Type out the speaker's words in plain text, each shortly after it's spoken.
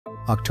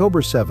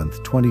October 7,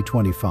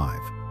 2025.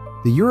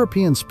 The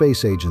European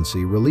Space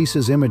Agency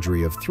releases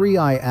imagery of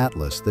 3I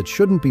Atlas that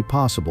shouldn't be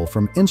possible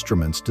from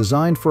instruments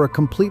designed for a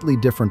completely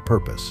different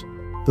purpose.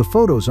 The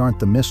photos aren't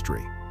the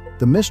mystery.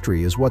 The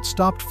mystery is what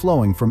stopped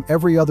flowing from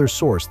every other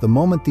source the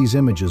moment these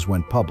images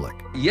went public.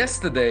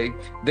 Yesterday,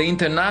 the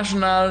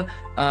International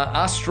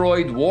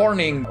Asteroid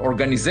Warning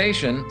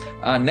Organization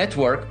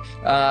network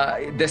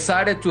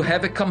decided to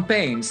have a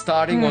campaign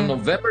starting on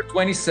November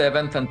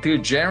 27th until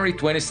January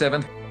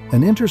 27th.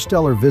 An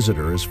interstellar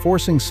visitor is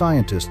forcing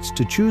scientists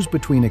to choose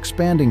between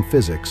expanding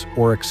physics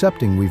or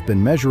accepting we've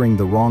been measuring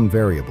the wrong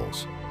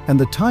variables. And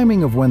the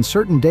timing of when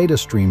certain data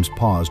streams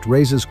paused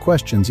raises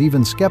questions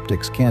even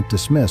skeptics can't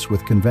dismiss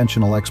with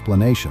conventional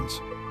explanations.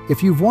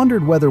 If you've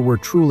wondered whether we're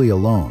truly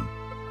alone,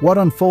 what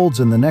unfolds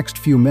in the next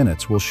few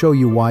minutes will show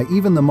you why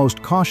even the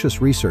most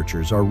cautious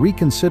researchers are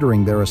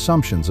reconsidering their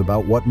assumptions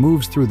about what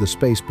moves through the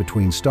space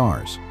between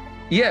stars.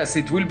 Yes,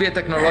 it will be a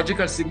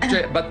technological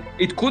signature, but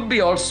it could be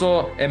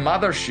also a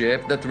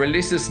mothership that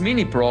releases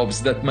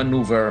mini-probes that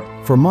maneuver.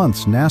 For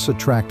months, NASA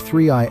tracked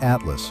 3I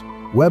Atlas.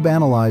 Webb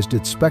analyzed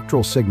its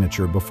spectral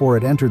signature before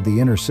it entered the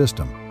inner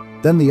system.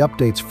 Then the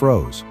updates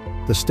froze.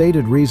 The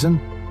stated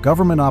reason?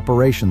 Government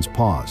operations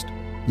paused.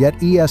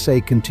 Yet ESA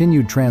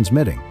continued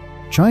transmitting.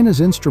 China's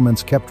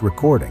instruments kept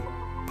recording.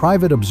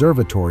 Private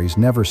observatories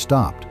never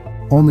stopped.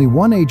 Only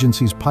one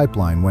agency's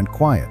pipeline went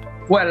quiet.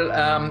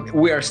 Well,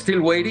 we are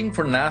still waiting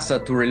for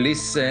NASA to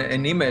release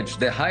an image,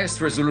 the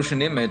highest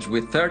resolution image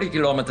with 30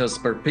 kilometers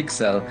per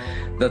pixel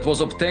that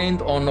was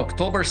obtained on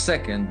October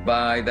 2nd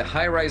by the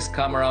high-rise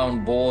camera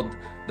on board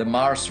the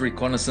Mars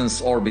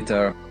Reconnaissance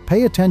Orbiter.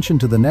 Pay attention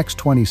to the next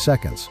 20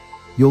 seconds.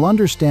 You'll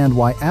understand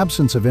why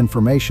absence of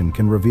information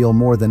can reveal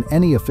more than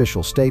any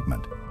official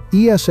statement.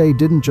 ESA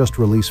didn't just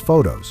release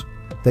photos.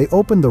 They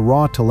opened the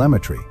raw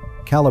telemetry,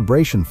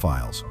 calibration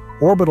files,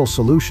 orbital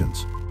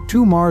solutions.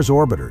 2 Mars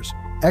orbiters,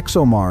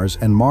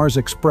 ExoMars and Mars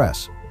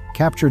Express,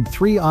 captured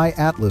 3I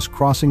Atlas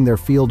crossing their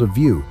field of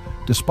view,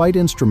 despite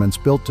instruments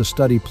built to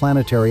study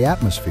planetary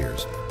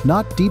atmospheres,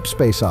 not deep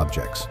space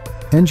objects.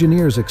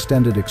 Engineers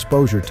extended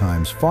exposure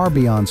times far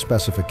beyond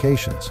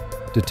specifications,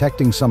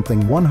 detecting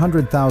something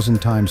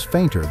 100,000 times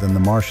fainter than the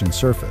Martian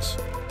surface.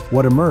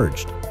 What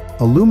emerged?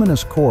 A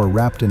luminous core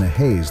wrapped in a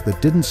haze that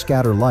didn't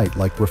scatter light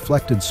like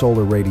reflected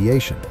solar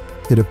radiation.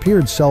 It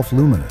appeared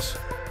self-luminous.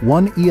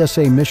 One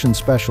ESA mission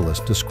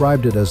specialist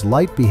described it as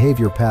light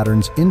behavior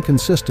patterns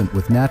inconsistent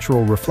with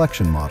natural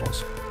reflection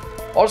models.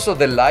 Also,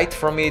 the light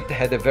from it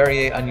had a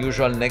very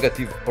unusual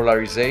negative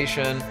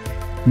polarization.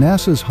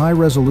 NASA's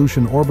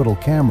high-resolution orbital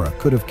camera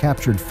could have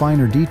captured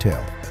finer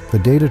detail. The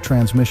data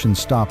transmission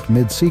stopped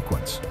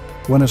mid-sequence.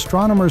 When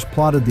astronomers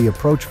plotted the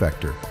approach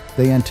vector,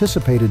 they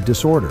anticipated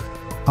disorder.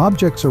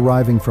 Objects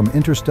arriving from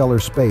interstellar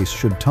space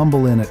should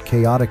tumble in at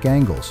chaotic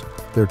angles,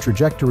 their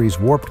trajectories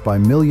warped by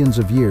millions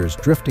of years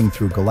drifting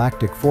through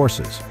galactic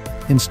forces.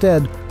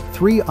 Instead,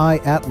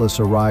 3I Atlas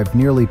arrived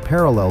nearly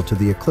parallel to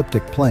the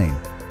ecliptic plane,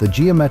 the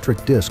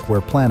geometric disk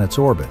where planets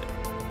orbit.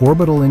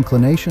 Orbital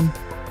inclination?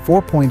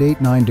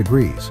 4.89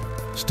 degrees.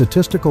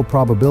 Statistical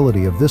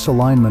probability of this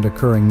alignment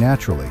occurring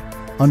naturally,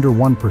 under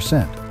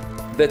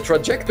 1%. The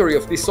trajectory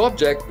of this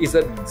object is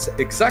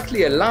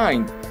exactly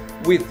aligned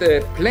with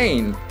the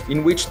plane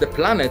in which the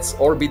planets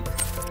orbit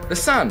the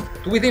Sun,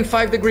 to within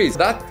 5 degrees.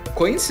 That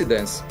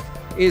coincidence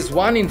is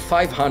 1 in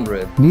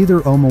 500. Neither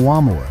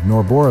Oumuamua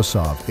nor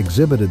Borisov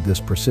exhibited this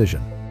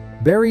precision.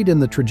 Buried in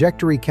the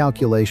trajectory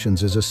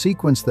calculations is a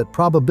sequence that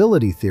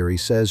probability theory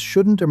says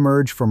shouldn't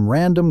emerge from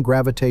random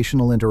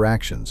gravitational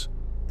interactions.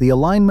 The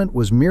alignment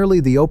was merely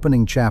the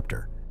opening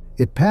chapter.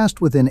 It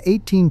passed within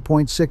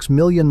 18.6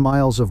 million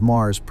miles of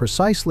Mars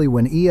precisely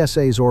when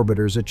ESA's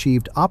orbiters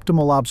achieved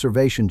optimal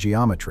observation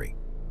geometry.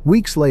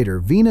 Weeks later,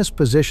 Venus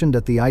positioned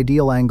at the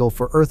ideal angle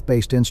for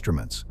Earth-based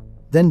instruments.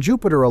 Then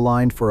Jupiter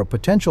aligned for a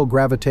potential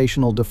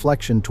gravitational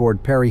deflection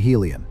toward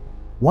perihelion.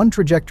 One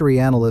trajectory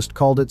analyst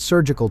called it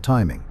surgical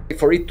timing.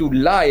 For it to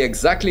lie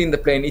exactly in the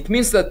plane, it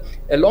means that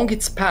along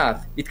its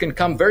path, it can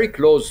come very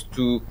close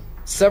to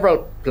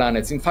several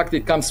planets. In fact,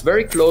 it comes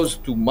very close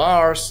to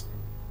Mars,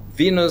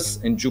 Venus,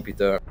 and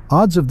Jupiter.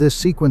 Odds of this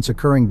sequence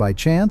occurring by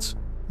chance?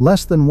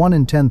 Less than 1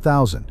 in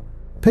 10,000.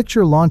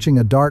 Picture launching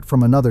a dart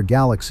from another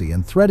galaxy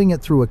and threading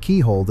it through a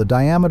keyhole the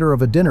diameter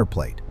of a dinner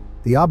plate.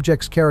 The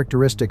object's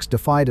characteristics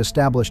defied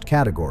established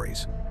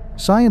categories.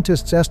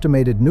 Scientists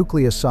estimated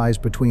nucleus size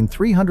between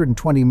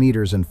 320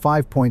 meters and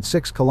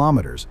 5.6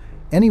 kilometers,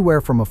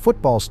 anywhere from a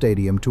football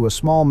stadium to a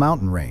small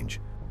mountain range.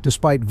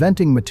 Despite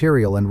venting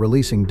material and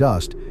releasing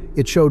dust,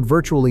 it showed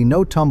virtually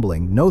no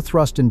tumbling, no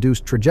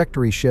thrust-induced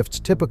trajectory shifts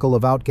typical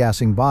of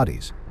outgassing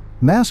bodies.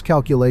 Mass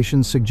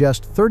calculations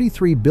suggest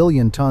 33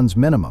 billion tons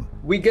minimum.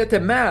 We get a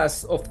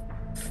mass of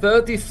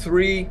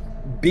 33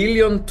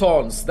 billion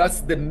tons.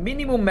 That's the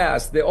minimum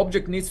mass. The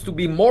object needs to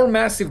be more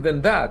massive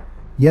than that.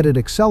 Yet it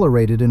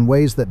accelerated in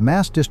ways that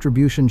mass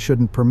distribution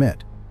shouldn't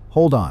permit.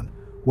 Hold on.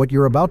 What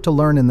you're about to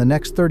learn in the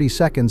next 30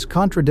 seconds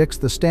contradicts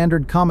the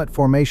standard comet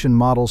formation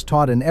models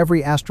taught in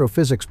every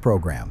astrophysics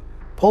program.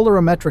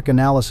 Polarimetric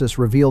analysis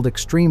revealed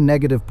extreme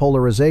negative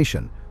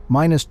polarization,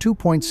 minus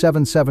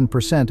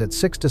 2.77% at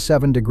 6 to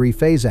 7 degree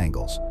phase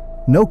angles.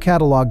 No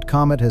catalogued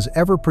comet has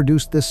ever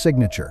produced this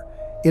signature.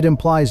 It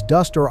implies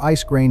dust or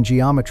ice grain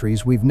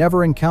geometries we've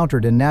never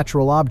encountered in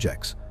natural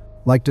objects,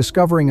 like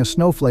discovering a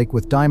snowflake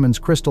with diamond's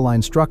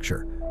crystalline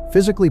structure.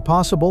 Physically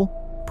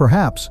possible?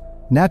 Perhaps.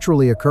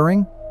 Naturally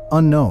occurring?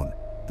 Unknown.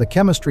 The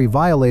chemistry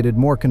violated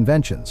more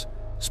conventions.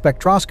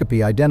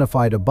 Spectroscopy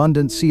identified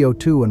abundant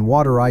CO2 and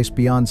water ice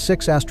beyond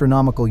 6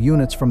 astronomical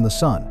units from the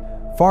Sun,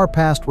 far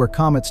past where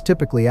comets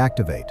typically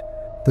activate.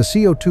 The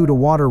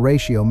CO2-to-water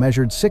ratio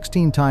measured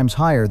 16 times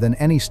higher than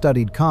any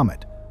studied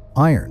comet.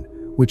 Iron,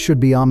 which should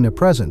be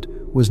omnipresent,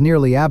 was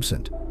nearly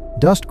absent.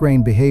 Dust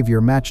grain behavior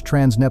matched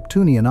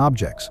trans-Neptunian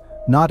objects,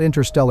 not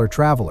interstellar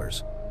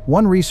travelers.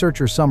 One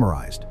researcher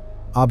summarized,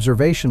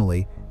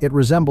 "Observationally, it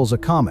resembles a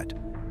comet.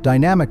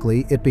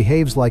 Dynamically, it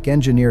behaves like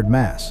engineered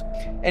mass."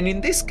 And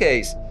in this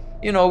case,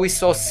 we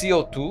saw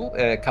CO2,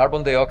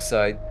 carbon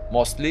dioxide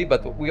mostly,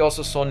 but we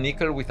also saw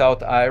nickel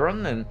without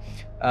iron and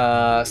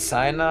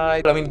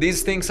cyanide. I mean,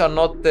 these things are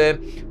not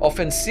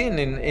often seen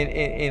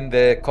in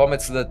the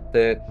comets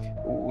that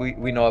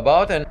we know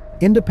about. And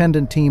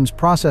independent teams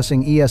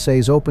processing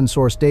ESA's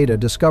open-source data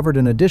discovered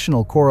an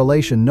additional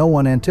correlation no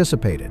one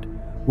anticipated.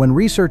 When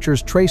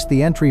researchers traced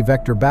the entry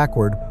vector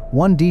backward,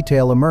 one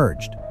detail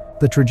emerged.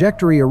 The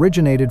trajectory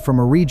originated from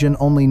a region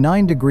only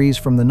 9 degrees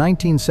from the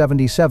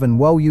 1977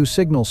 Webb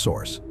signal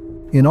source.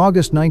 In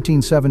August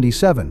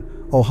 1977,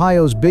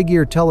 Ohio's Big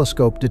Ear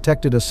Telescope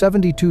detected a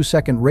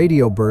 72-second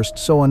radio burst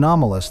so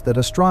anomalous that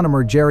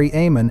astronomer Jerry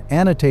Amon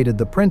annotated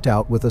the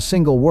printout with a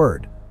single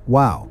word: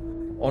 "Wow."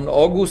 On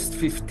August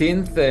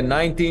 15th,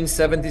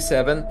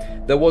 1977,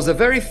 there was a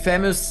very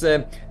famous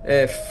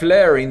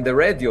flare in the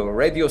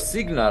radio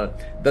signal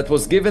that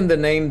was given the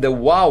name the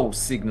wow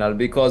signal,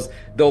 because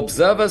the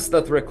observers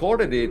that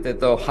recorded it at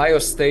the Ohio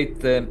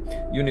State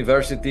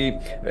University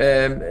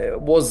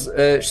was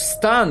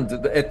stunned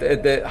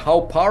at how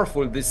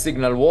powerful this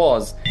signal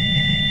was.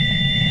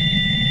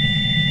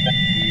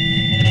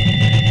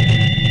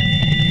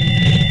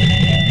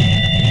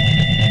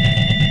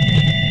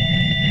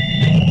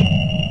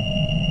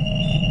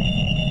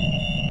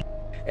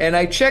 And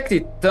I checked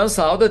it. Turns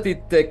out that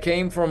it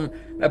came from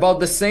about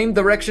the same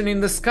direction in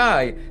the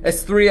sky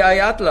as 3I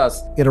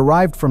Atlas. It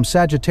arrived from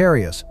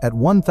Sagittarius at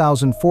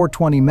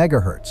 1420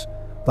 megahertz,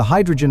 the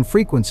hydrogen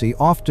frequency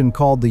often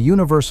called the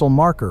universal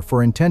marker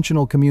for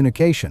intentional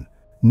communication.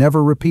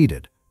 Never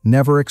repeated,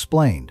 never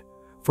explained.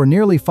 For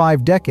nearly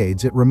 5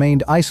 decades it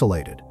remained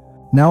isolated.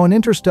 Now an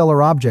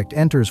interstellar object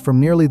enters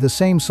from nearly the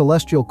same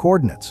celestial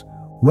coordinates.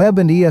 Webb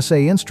and ESA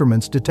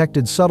instruments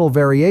detected subtle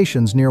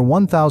variations near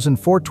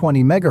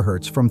 1420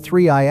 MHz from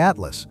 3I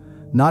Atlas,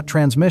 not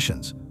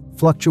transmissions,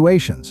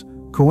 fluctuations,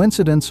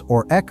 coincidence,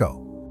 or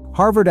echo.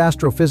 Harvard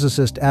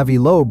astrophysicist Avi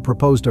Loeb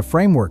proposed a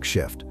framework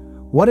shift.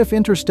 What if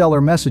interstellar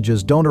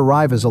messages don't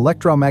arrive as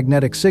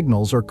electromagnetic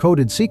signals or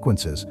coded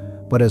sequences,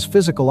 but as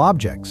physical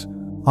objects?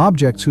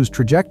 Objects whose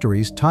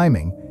trajectories,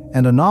 timing,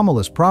 and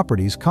anomalous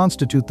properties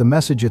constitute the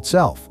message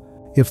itself.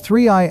 If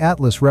 3I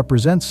Atlas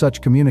represents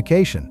such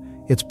communication,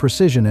 its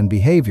precision and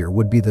behavior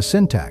would be the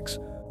syntax.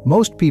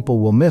 Most people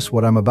will miss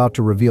what I'm about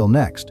to reveal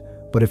next,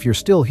 but if you're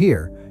still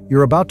here,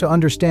 you're about to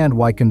understand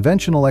why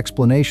conventional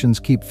explanations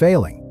keep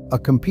failing. A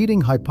competing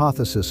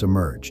hypothesis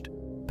emerged: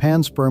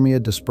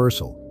 panspermia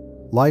dispersal,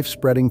 life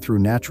spreading through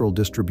natural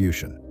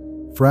distribution.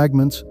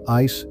 Fragments,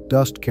 ice,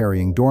 dust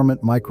carrying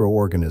dormant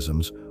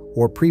microorganisms,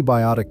 or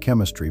prebiotic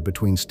chemistry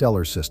between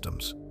stellar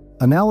systems.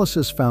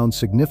 Analysis found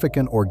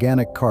significant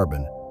organic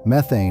carbon,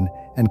 methane,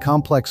 and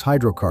complex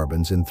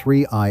hydrocarbons in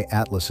 3I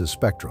Atlas's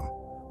spectrum,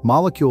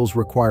 molecules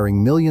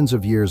requiring millions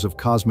of years of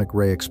cosmic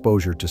ray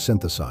exposure to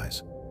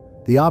synthesize.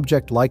 The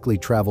object likely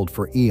traveled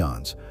for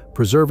eons,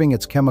 preserving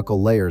its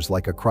chemical layers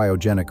like a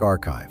cryogenic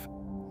archive.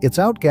 Its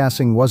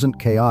outgassing wasn't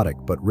chaotic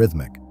but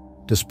rhythmic,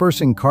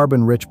 dispersing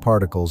carbon-rich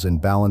particles in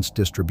balanced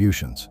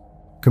distributions.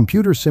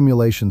 Computer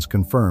simulations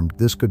confirmed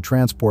this could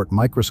transport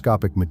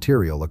microscopic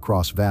material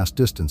across vast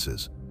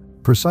distances,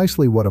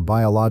 precisely what a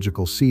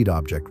biological seed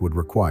object would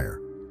require.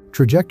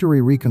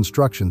 Trajectory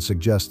reconstruction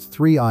suggests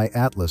 3I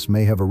Atlas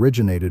may have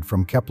originated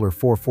from Kepler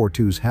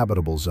 442's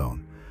habitable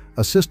zone,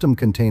 a system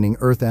containing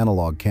Earth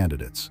analog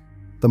candidates.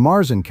 The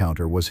Mars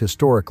encounter was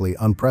historically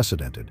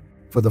unprecedented.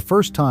 For the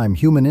first time,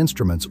 human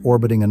instruments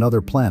orbiting another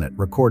planet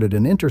recorded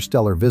an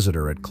interstellar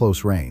visitor at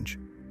close range.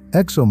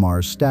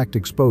 ExoMars stacked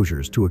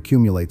exposures to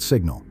accumulate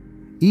signal.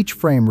 Each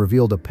frame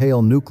revealed a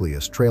pale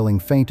nucleus trailing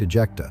faint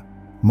ejecta.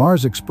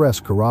 Mars Express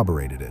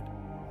corroborated it.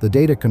 The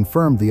data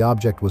confirmed the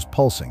object was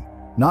pulsing,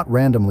 not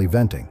randomly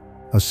venting,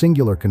 a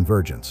singular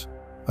convergence.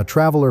 A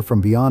traveler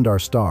from beyond our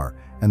star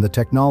and the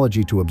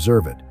technology to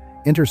observe it,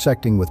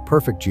 intersecting with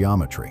perfect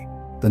geometry.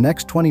 The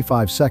next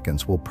 25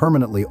 seconds will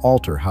permanently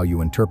alter how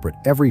you interpret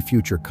every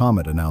future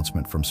comet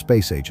announcement from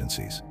space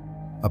agencies.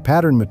 A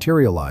pattern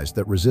materialized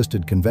that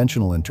resisted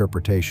conventional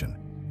interpretation.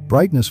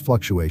 Brightness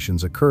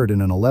fluctuations occurred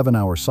in an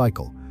 11-hour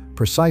cycle,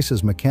 precise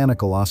as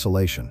mechanical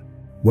oscillation.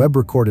 Webb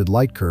recorded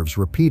light curves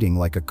repeating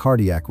like a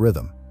cardiac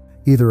rhythm.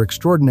 Either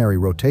extraordinary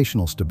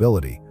rotational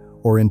stability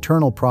or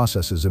internal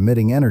processes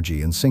emitting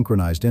energy in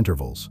synchronized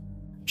intervals.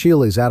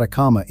 Chile's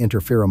Atacama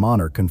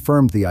interferometer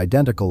confirmed the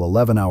identical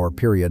 11-hour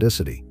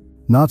periodicity.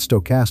 Not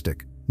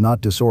stochastic,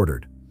 not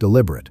disordered,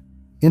 deliberate.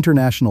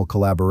 International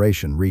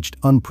collaboration reached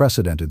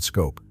unprecedented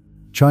scope.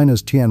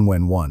 China's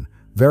Tianwen-1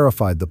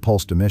 verified the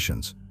pulsed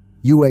emissions.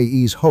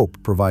 UAE's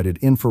HOPE provided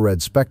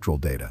infrared spectral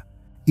data.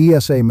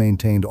 ESA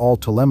maintained all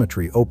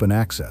telemetry open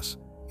access,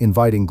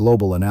 inviting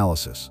global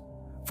analysis.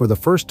 For the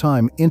first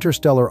time,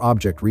 interstellar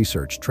object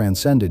research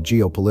transcended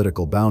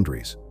geopolitical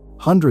boundaries.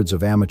 Hundreds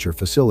of amateur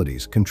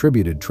facilities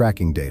contributed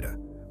tracking data,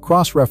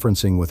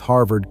 cross-referencing with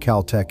Harvard,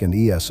 Caltech, and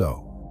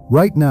ESO.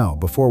 Right now,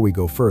 before we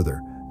go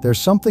further, there's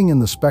something in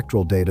the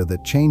spectral data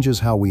that changes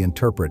how we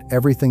interpret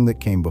everything that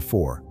came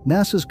before.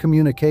 NASA's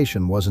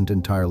communication wasn't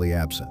entirely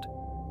absent.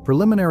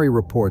 Preliminary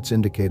reports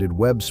indicated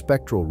Webb's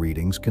spectral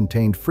readings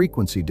contained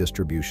frequency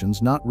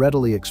distributions not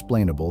readily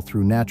explainable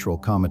through natural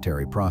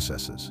cometary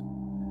processes.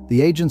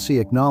 The agency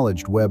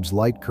acknowledged Webb's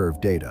light curve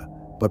data,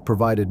 but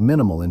provided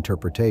minimal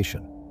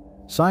interpretation.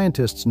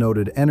 Scientists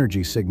noted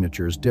energy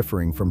signatures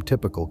differing from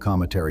typical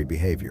cometary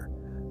behavior.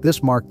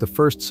 This marked the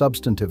first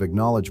substantive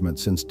acknowledgement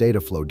since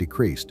data flow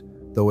decreased,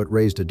 though it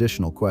raised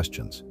additional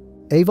questions.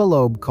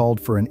 Loeb called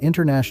for an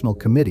international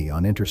committee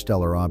on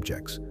interstellar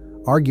objects,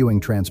 arguing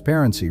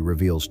transparency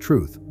reveals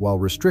truth while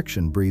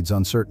restriction breeds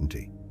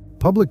uncertainty.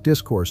 Public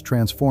discourse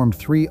transformed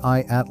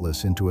 3I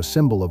Atlas into a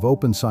symbol of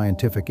open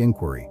scientific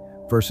inquiry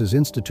versus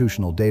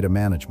institutional data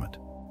management.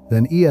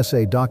 Then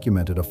ESA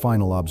documented a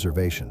final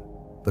observation.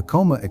 The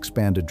Comet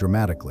expanded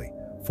dramatically,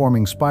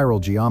 forming spiral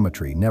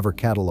geometry never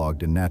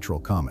catalogued in natural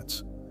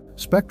comets.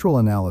 Spectral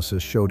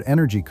analysis showed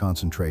energy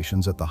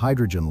concentrations at the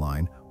hydrogen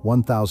line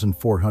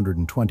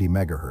 1,420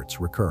 MHz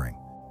recurring.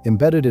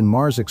 Embedded in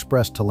Mars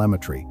Express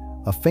telemetry,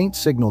 a faint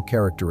signal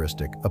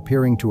characteristic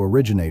appearing to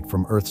originate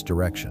from Earth's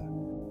direction.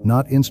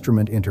 Not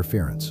instrument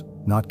interference,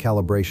 not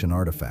calibration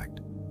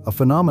artifact. A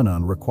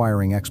phenomenon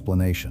requiring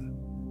explanation.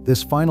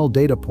 This final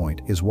data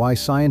point is why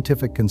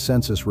scientific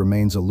consensus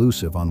remains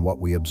elusive on what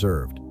we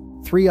observed.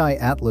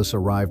 3I Atlas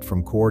arrived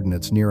from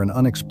coordinates near an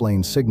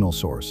unexplained signal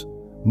source,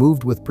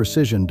 moved with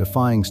precision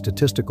defying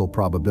statistical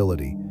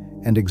probability,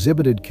 and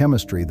exhibited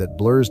chemistry that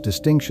blurs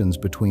distinctions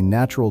between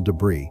natural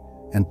debris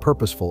and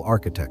purposeful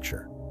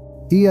architecture.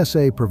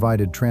 ESA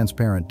provided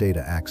transparent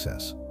data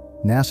access.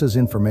 NASA's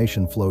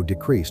information flow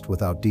decreased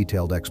without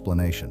detailed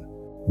explanation.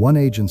 One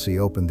agency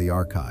opened the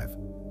archive,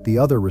 the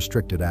other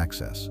restricted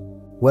access.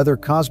 Whether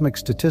cosmic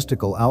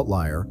statistical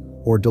outlier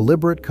or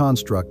deliberate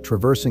construct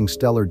traversing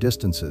stellar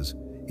distances,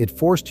 it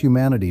forced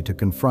humanity to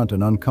confront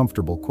an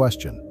uncomfortable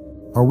question.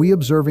 Are we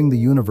observing the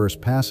universe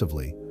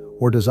passively,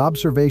 or does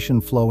observation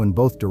flow in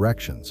both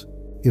directions?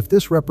 If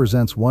this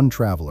represents one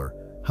traveler,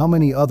 how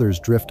many others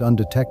drift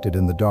undetected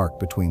in the dark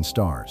between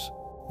stars?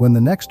 When the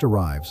next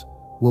arrives,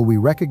 will we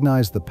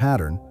recognize the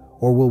pattern,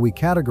 or will we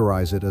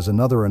categorize it as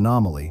another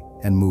anomaly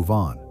and move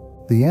on?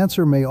 The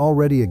answer may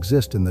already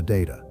exist in the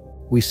data.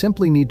 We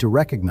simply need to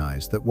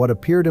recognize that what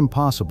appeared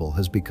impossible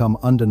has become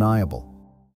undeniable.